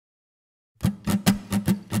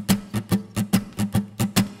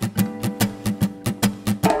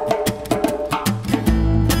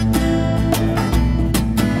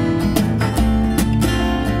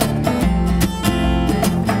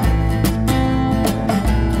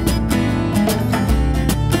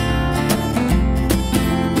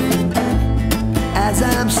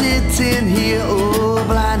sitting here all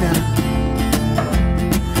blind now,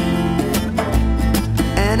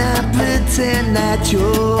 and I pretend that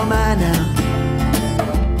you're mine now.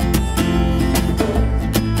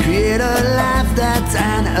 Create a life that's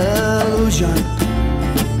an illusion.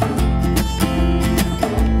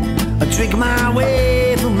 I drink my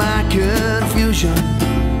way through my confusion.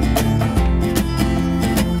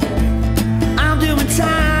 I'm doing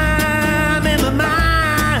time in my mind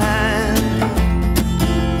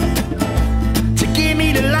to give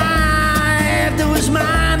me the life that was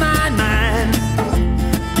mine, mine, mine.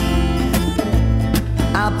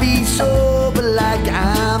 I'll be sober like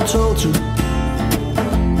I'm told to,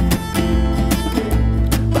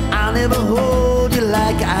 but I'll never hold you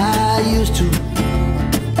like I used to.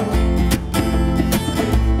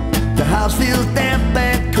 The house feels damp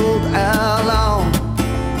and cold alone.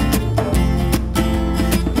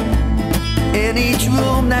 In each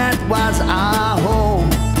room that was our home,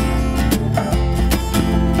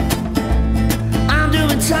 I'm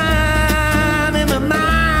doing time in my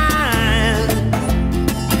mind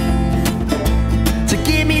to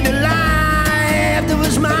give me the life that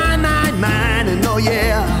was mine, mine, mine. And oh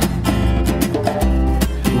yeah,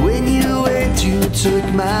 when you went, you took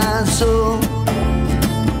my soul.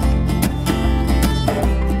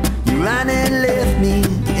 You ran and left me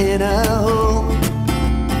in a hole.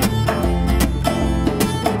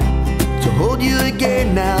 To hold you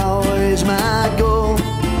again now is my goal.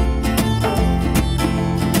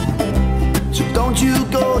 So don't you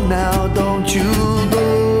go now, don't you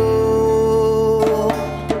go.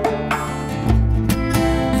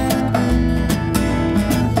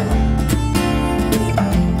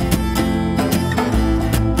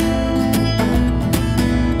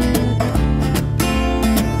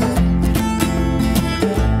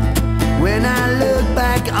 When I look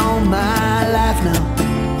back on my life now,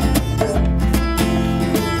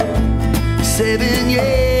 7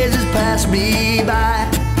 years has passed me by.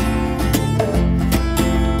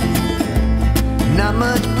 Not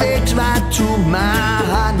much breaks right to my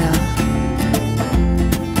heart now,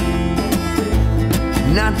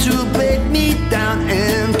 not to break me down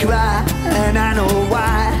and cry. And I know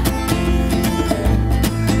why.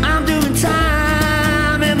 I'm doing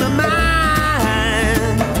time in my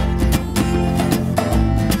mind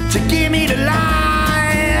to give me the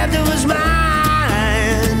life that was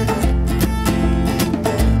mine.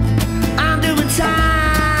 I'm doing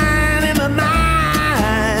time in my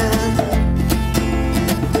mind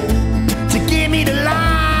to give me the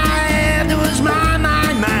life that was mine,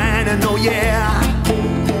 mine, mine. And oh yeah,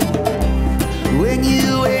 when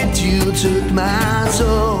you went, you took my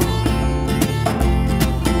soul.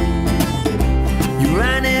 You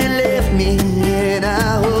ran and left me in a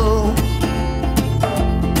hole.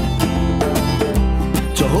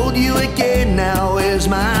 To hold you again now is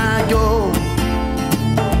my goal.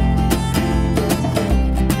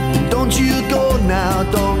 Don't you go now,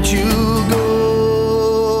 don't you